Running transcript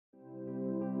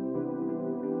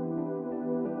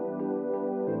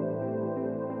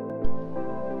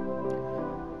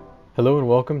Hello and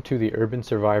welcome to the Urban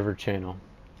Survivor channel.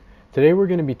 Today we're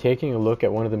going to be taking a look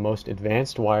at one of the most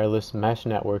advanced wireless mesh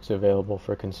networks available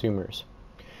for consumers.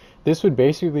 This would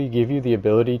basically give you the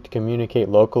ability to communicate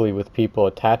locally with people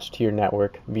attached to your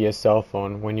network via cell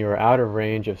phone when you are out of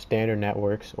range of standard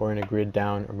networks or in a grid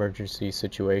down emergency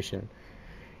situation.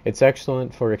 It's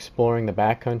excellent for exploring the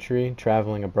backcountry,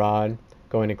 traveling abroad,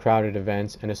 going to crowded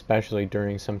events, and especially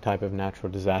during some type of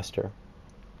natural disaster.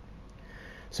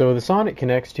 So the Sonnet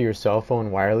connects to your cell phone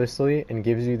wirelessly and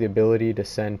gives you the ability to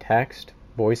send text,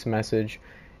 voice message,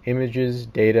 images,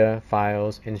 data,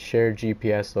 files, and share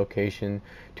GPS location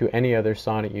to any other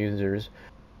Sonnet users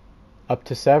up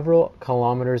to several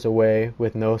kilometers away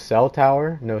with no cell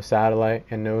tower, no satellite,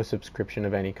 and no subscription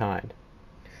of any kind.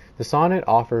 The Sonnet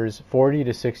offers 40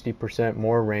 to 60%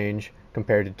 more range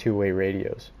compared to two-way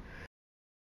radios.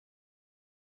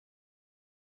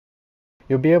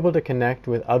 You'll be able to connect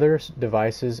with other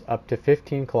devices up to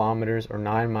 15 kilometers or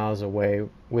 9 miles away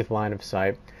with line of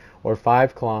sight, or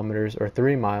 5 kilometers or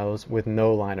 3 miles with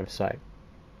no line of sight.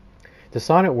 The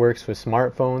Sonnet works with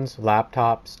smartphones,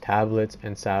 laptops, tablets,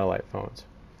 and satellite phones.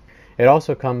 It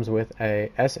also comes with a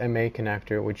Sma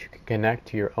connector which you can connect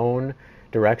to your own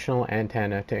directional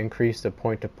antenna to increase the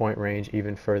point-to-point range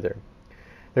even further.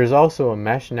 There's also a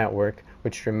mesh network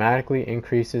which dramatically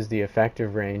increases the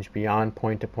effective range beyond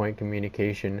point-to-point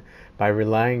communication by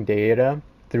relaying data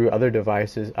through other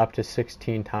devices up to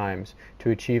 16 times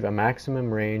to achieve a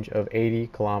maximum range of 80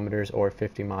 kilometers or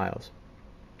 50 miles.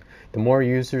 The more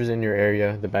users in your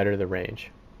area, the better the range.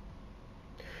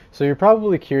 So you're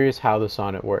probably curious how the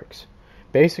Sonnet works.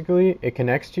 Basically, it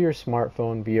connects to your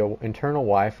smartphone via internal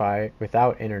Wi-Fi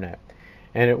without internet,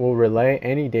 and it will relay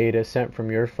any data sent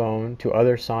from your phone to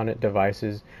other Sonnet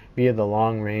devices via the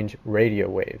long-range radio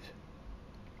waves.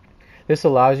 This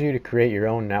allows you to create your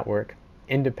own network,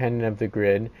 independent of the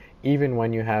grid, even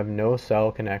when you have no cell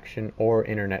connection or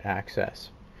internet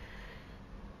access.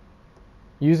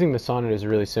 Using the Sonnet is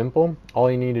really simple. All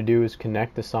you need to do is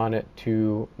connect the Sonnet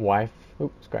to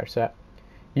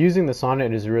Using the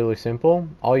Sonnet is really simple.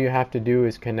 All you have to do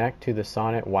is connect to the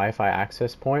Sonnet Wi-Fi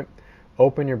access point,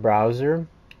 open your browser,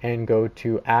 and go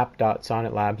to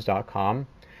app.sonnetlabs.com,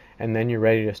 and then you're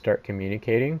ready to start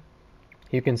communicating.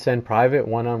 You can send private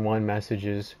one-on-one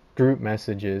messages, group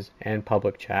messages, and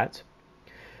public chats.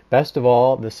 Best of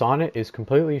all, the Sonnet is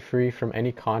completely free from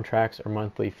any contracts or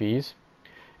monthly fees.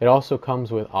 It also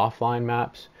comes with offline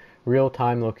maps,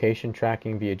 real-time location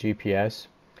tracking via GPS,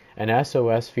 an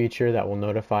SOS feature that will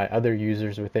notify other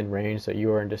users within range that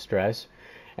you are in distress,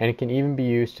 and it can even be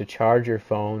used to charge your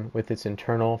phone with its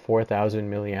internal 4000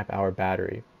 milliamp hour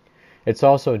battery. It's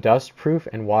also dust proof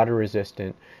and water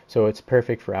resistant, so it's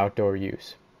perfect for outdoor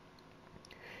use.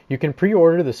 You can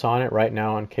pre-order the Sonnet right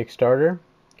now on Kickstarter.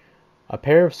 A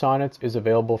pair of Sonnets is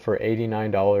available for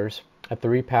 $89, a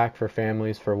 3-pack for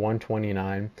families for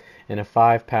 $129, and a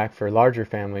 5-pack for larger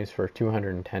families for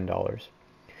 $210.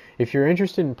 If you're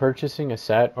interested in purchasing a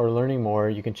set or learning more,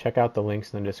 you can check out the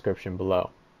links in the description below.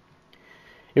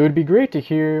 It would be great to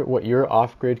hear what your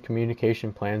off-grid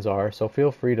communication plans are, so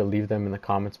feel free to leave them in the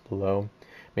comments below.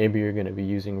 Maybe you're going to be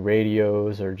using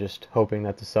radios or just hoping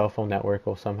that the cell phone network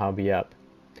will somehow be up.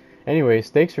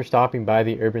 Anyways, thanks for stopping by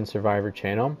the Urban Survivor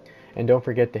channel, and don't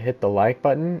forget to hit the like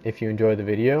button if you enjoyed the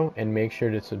video, and make sure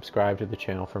to subscribe to the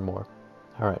channel for more.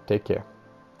 Alright, take care.